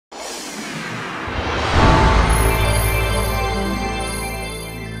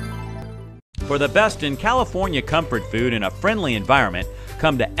For the best in California comfort food in a friendly environment,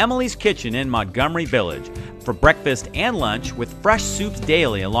 come to Emily's Kitchen in Montgomery Village for breakfast and lunch with fresh soups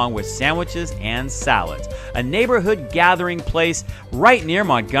daily along with sandwiches and salads. A neighborhood gathering place right near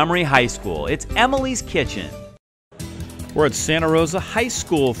Montgomery High School. It's Emily's Kitchen. We're at Santa Rosa High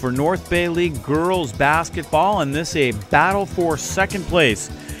School for North Bay League girls basketball, and this a battle for second place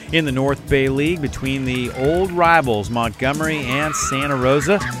in the North Bay League between the old rivals Montgomery and Santa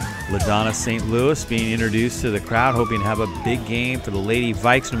Rosa. LaDonna St. Louis being introduced to the crowd, hoping to have a big game for the Lady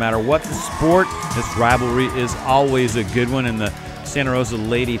Vikes. No matter what the sport, this rivalry is always a good one, and the Santa Rosa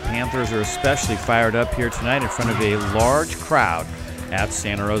Lady Panthers are especially fired up here tonight in front of a large crowd at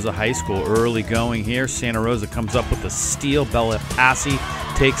Santa Rosa High School. Early going here, Santa Rosa comes up with a steal. Bella Passy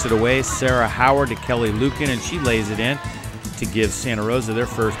takes it away. Sarah Howard to Kelly Lucan, and she lays it in to give Santa Rosa their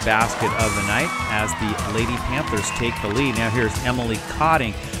first basket of the night as the Lady Panthers take the lead. Now here's Emily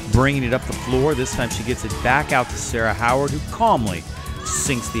Cotting bringing it up the floor. This time she gets it back out to Sarah Howard, who calmly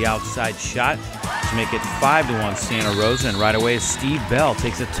sinks the outside shot to make it 5-1 Santa Rosa. And right away, Steve Bell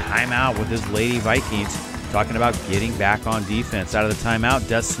takes a timeout with his Lady Vikings, talking about getting back on defense. Out of the timeout,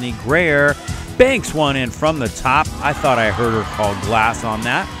 Destiny Greer banks one in from the top. I thought I heard her call glass on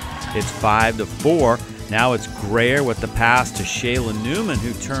that. It's 5-4. Now it's Greer with the pass to Shayla Newman,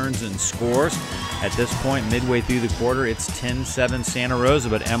 who turns and scores. At this point, midway through the quarter, it's 10-7 Santa Rosa,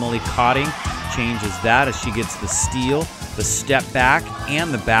 but Emily Cotting changes that as she gets the steal, the step back,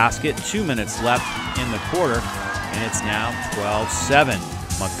 and the basket. 2 minutes left in the quarter, and it's now 12-7.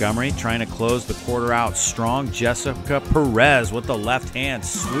 Montgomery trying to close the quarter out strong. Jessica Perez with the left hand,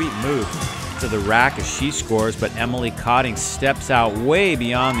 sweet move to the rack as she scores, but Emily Cotting steps out way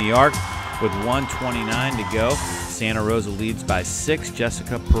beyond the arc with 1:29 to go. Santa Rosa leads by 6.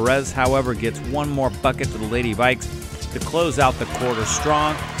 Jessica Perez, however, gets one more bucket for the Lady Vikes to close out the quarter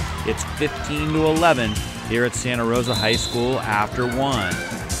strong. It's 15-11 here at Santa Rosa High School after 1.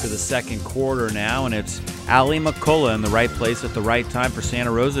 To the second quarter now, and it's Allie McCullough in the right place at the right time for Santa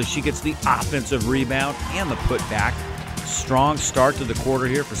Rosa. She gets the offensive rebound and the putback. Strong start to the quarter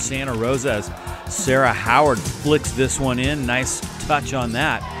here for Santa Rosa as Sarah Howard flicks this one in. Nice touch on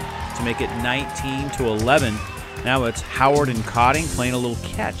that to make it 19-11. Now it's Howard and Cotting playing a little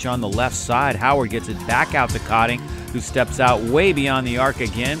catch on the left side. Howard gets it back out to Cotting, who steps out way beyond the arc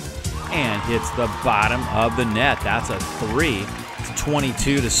again and hits the bottom of the net. That's a 3. It's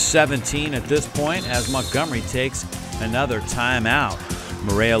 22-17 at this point as Montgomery takes another timeout.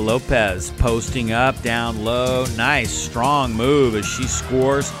 Maria Lopez posting up, down low. Nice, strong move as she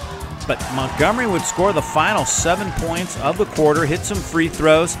scores. But Montgomery would score the final 7 points of the quarter, hit some free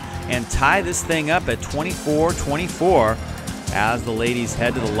throws, and tie this thing up at 24-24 as the ladies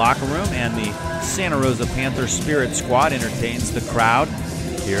head to the locker room and the Santa Rosa Panthers Spirit Squad entertains the crowd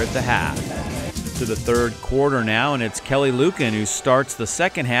here at the half. To the third quarter now, and it's Kelly Lucan who starts the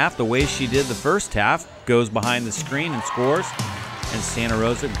second half the way she did the first half, goes behind the screen and scores, and Santa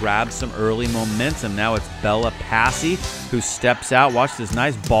Rosa grabs some early momentum. Now it's Bella Passy who steps out. Watch this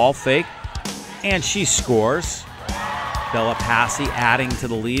nice ball fake, and she scores. Bella Passy adding to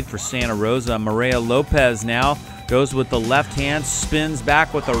the lead for Santa Rosa. Maria Lopez now goes with the left hand, spins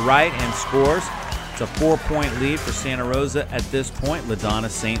back with the right, and scores. It's a 4-point lead for Santa Rosa at this point. LaDonna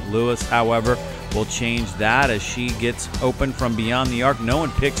St. Louis, however, will change that as she gets open from beyond the arc. No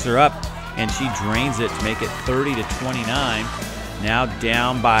one picks her up, and she drains it to make it 30-29. Now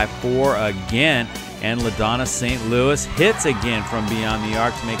down by 4 again, and LaDonna St. Louis hits again from beyond the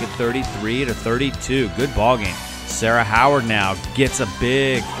arc to make it 33-32. Good ball game. Sarah Howard now gets a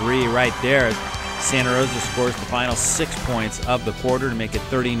big 3 right there. Santa Rosa scores the final 6 points of the quarter to make it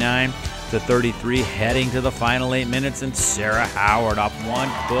 39-33, heading to the final 8 minutes, and Sarah Howard off 1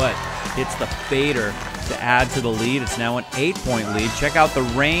 foot hits the fader to add to the lead. It's now an 8-point lead. Check out the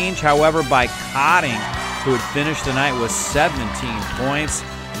range, however, by Cotting, who had finished the night with 17 points.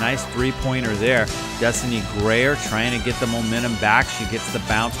 Nice three-pointer there. Destiny Greer trying to get the momentum back. She gets the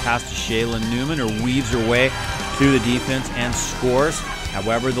bounce pass to Shayla Newman, who weaves her way through the defense and scores.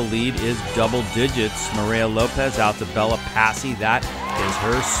 However, the lead is double digits. Maria Lopez out to Bella Passy. That is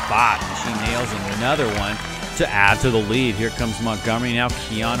her spot. She nails another one to add to the lead. Here comes Montgomery now.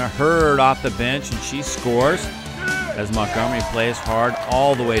 Kiana Hurd off the bench, and she scores as Montgomery plays hard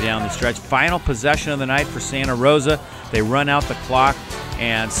all the way down the stretch. Final possession of the night for Santa Rosa. They run out the clock,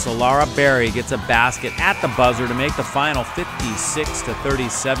 and Solara Berry gets a basket at the buzzer to make the final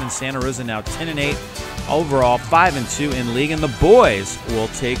 56-37. Santa Rosa now 10-8. Overall, 5-2 in league, and the boys will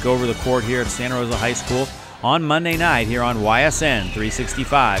take over the court here at Santa Rosa High School on Monday night here on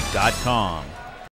YSN365.com.